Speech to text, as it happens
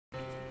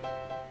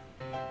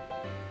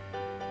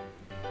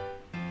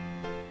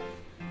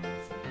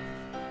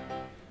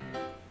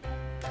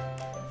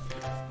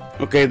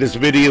Okay, this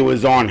video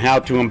is on how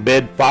to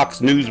embed Fox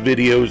News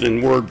videos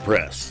in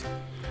WordPress.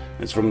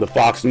 It's from the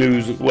Fox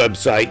News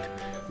website.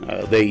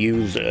 They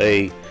use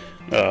a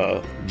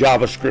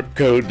JavaScript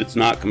code that's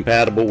not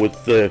compatible with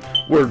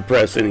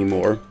WordPress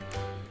anymore.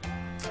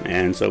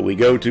 And so we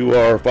go to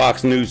our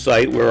Fox News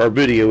site where our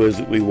video is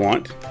that we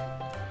want.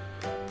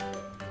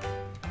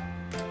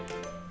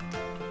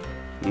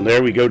 And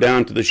there we go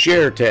down to the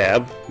Share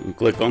tab and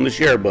click on the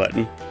Share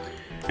button,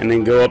 and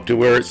then go up to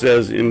where it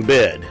says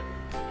Embed.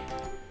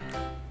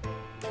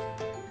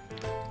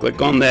 Click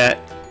on that,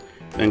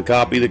 then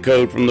copy the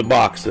code from the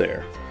box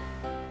there.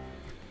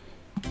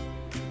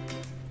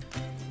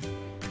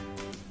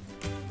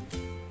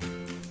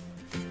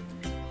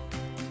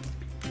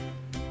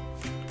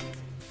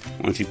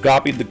 Once you've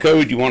copied the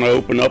code, you want to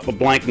open up a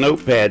blank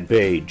notepad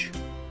page.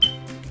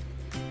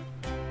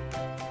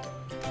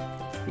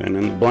 And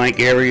in the blank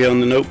area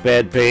on the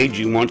notepad page,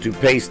 you want to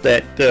paste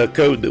that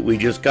code that we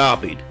just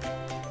copied.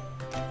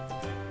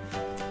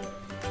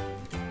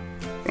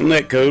 From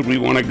that code, we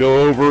want to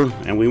go over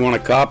and we want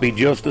to copy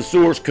just the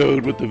source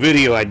code with the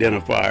video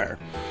identifier.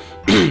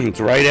 It's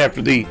right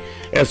after the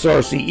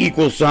src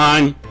equal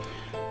sign,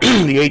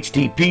 the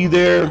HTTP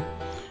there,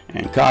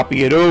 and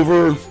copy it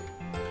over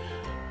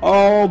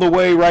all the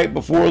way right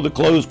before the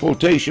closed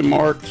quotation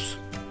marks,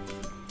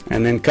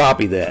 and then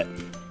copy that.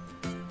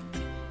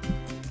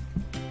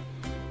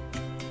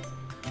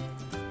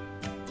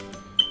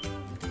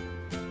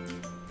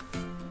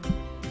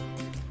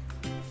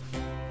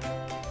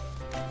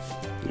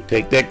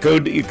 Take that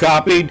code that you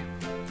copied.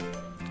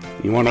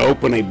 You want to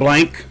open a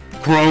blank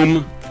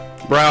Chrome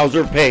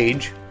browser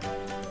page,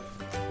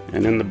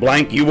 and in the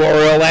blank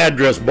URL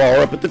address bar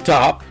up at the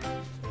top,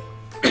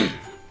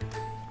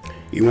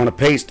 you want to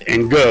paste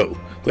and go.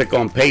 Click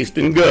on paste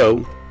and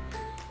go.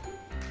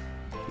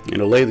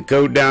 It'll lay the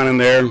code down in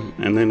there,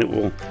 and then it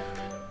will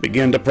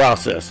begin to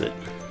process it.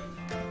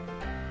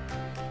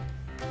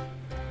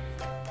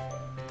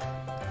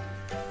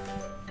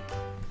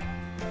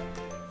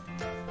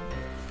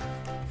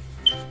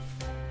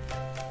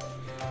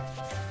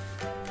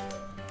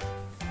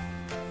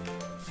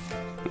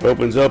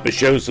 Opens up, it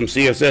shows some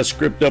CSS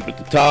script up at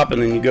the top,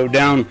 and then you go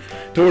down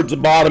towards the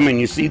bottom and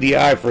you see the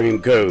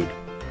iframe code.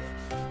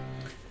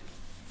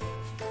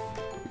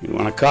 You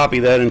want to copy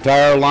that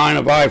entire line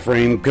of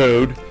iframe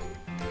code,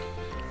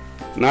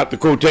 not the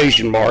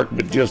quotation mark,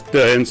 but just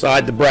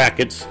inside the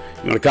brackets.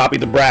 You want to copy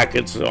the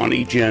brackets on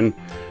each end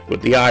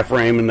with the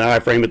iframe and the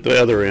iframe at the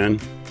other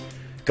end.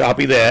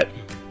 Copy that.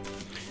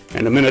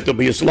 In a minute there'll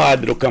be a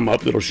slide that'll come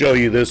up that'll show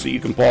you this, so you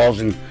can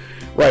pause and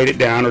write it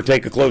down or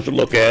take a closer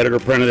look at it or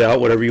print it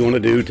out, whatever you want to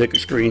do. Take a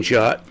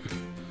screenshot.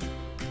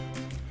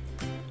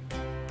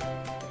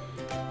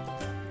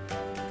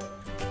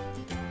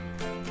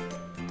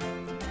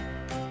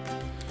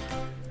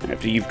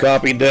 After you've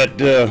copied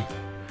that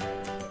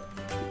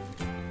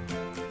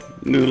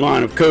new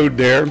line of code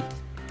there,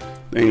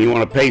 then you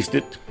want to paste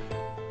it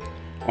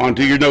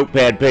onto your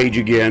notepad page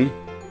again.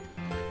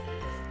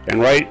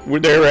 And right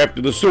there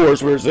after the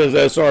source where it says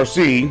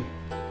src,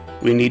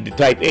 we need to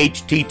type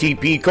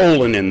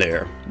HTTP : in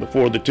there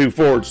before the 2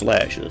 forward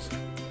slashes.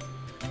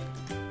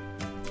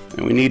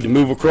 And we need to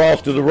move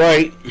across to the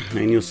right,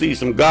 and you'll see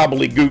some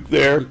gobbledygook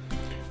there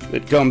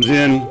that comes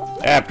in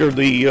after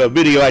the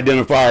video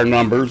identifier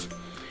numbers.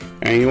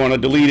 And you want to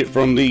delete it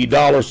from the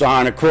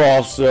 $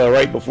 across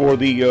right before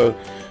the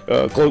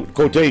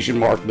quotation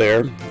mark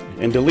there,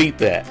 and delete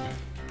that.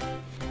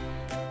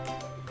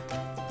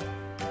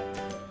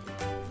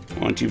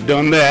 Once you've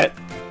done that,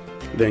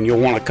 then you'll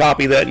want to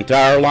copy that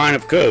entire line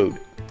of code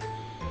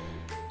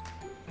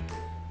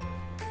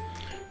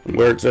from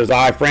where it says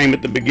iframe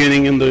at the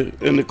beginning in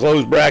the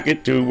closed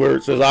bracket to where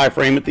it says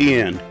iframe at the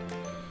end.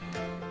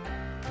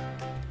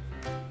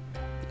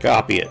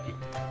 Copy it.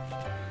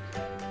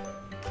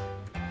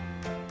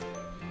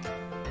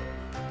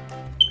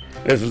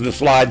 This is the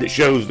slide that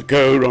shows the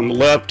code. On the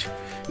left,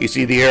 you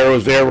see the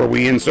arrows there where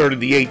we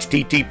inserted the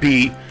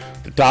HTTP.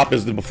 The top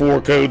is the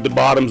before code, the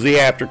bottom's the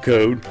after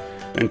code.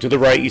 And to the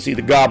right, you see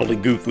the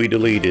gobbledygook we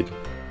deleted.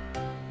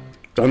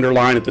 It's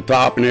underlined at the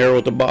top and arrow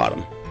at the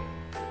bottom.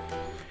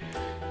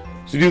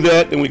 To do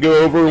that, then we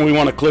go over and we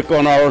want to click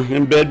on our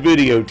Embed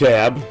Video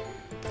tab.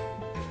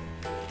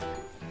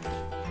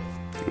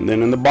 And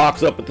then in the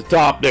box up at the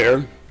top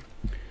there,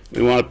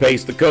 we want to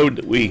paste the code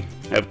that we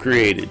have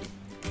created.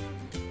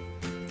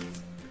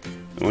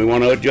 And we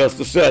want to adjust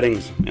the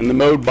settings. In the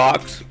mode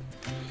box,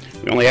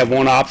 we only have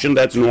one option,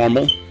 that's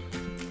normal.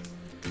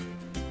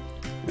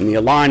 In the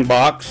align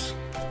box,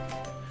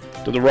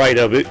 to the right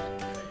of it,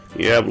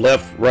 you have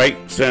left, right,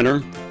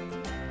 center.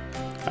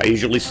 I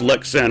usually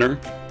select center,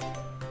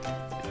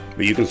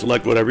 but you can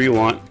select whatever you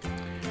want.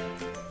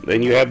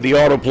 Then you have the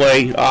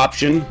autoplay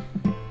option.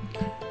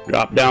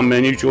 Drop down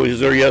menu,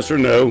 choices are yes or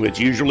no. It's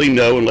usually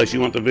no unless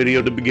you want the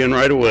video to begin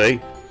right away.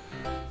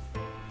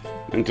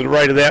 And to the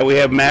right of that, we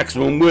have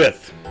maximum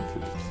width.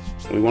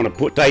 We want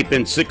to type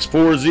in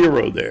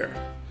 640 there.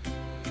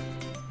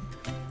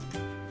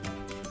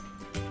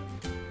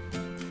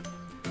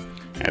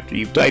 After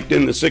you've typed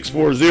in the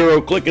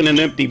 640, click in an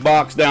empty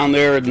box down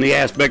there in the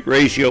aspect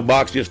ratio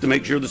box just to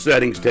make sure the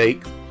settings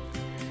take.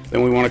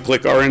 Then we want to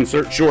click our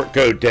Insert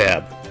Shortcode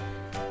tab.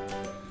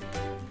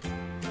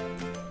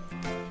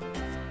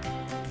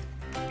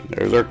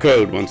 There's our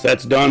code. Once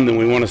that's done, then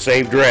we want to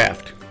save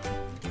draft.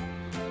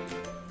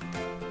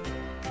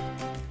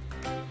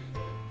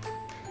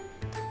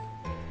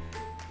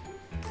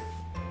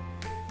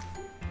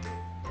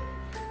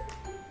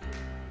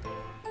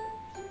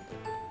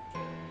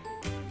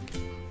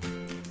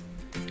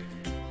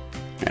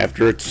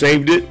 After it's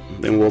saved it,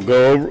 then we'll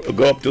go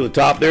up to the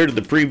top there to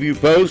the preview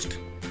post.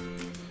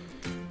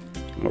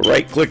 We'll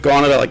right click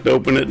on it. I like to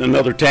open it in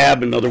another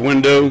tab, another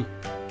window.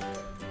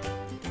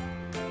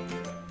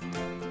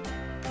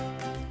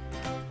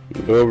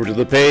 We'll go over to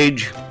the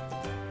page.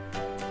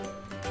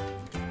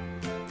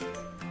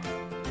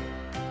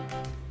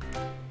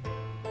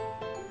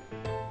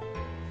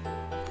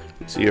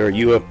 See our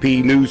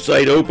UFP news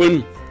site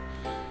open.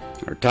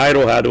 Our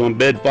title, how to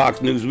embed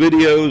Fox News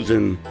videos,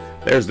 and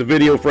there's the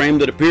video frame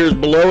that appears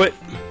below it.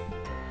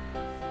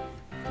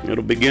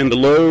 It'll begin to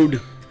load.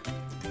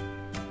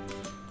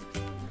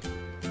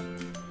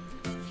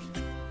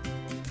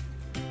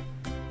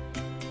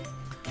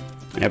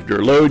 After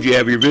it loads, you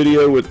have your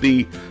video with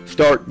the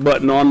start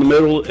button in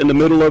the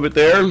middle of it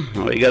there.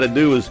 All you got to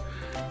do is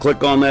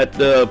click on that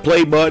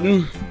play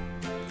button,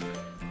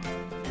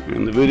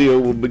 and the video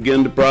will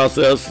begin to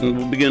process and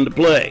will begin to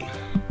play.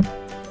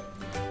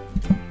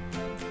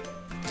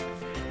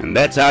 And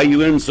that's how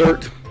you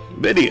insert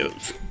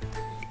videos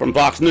from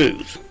Fox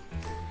News.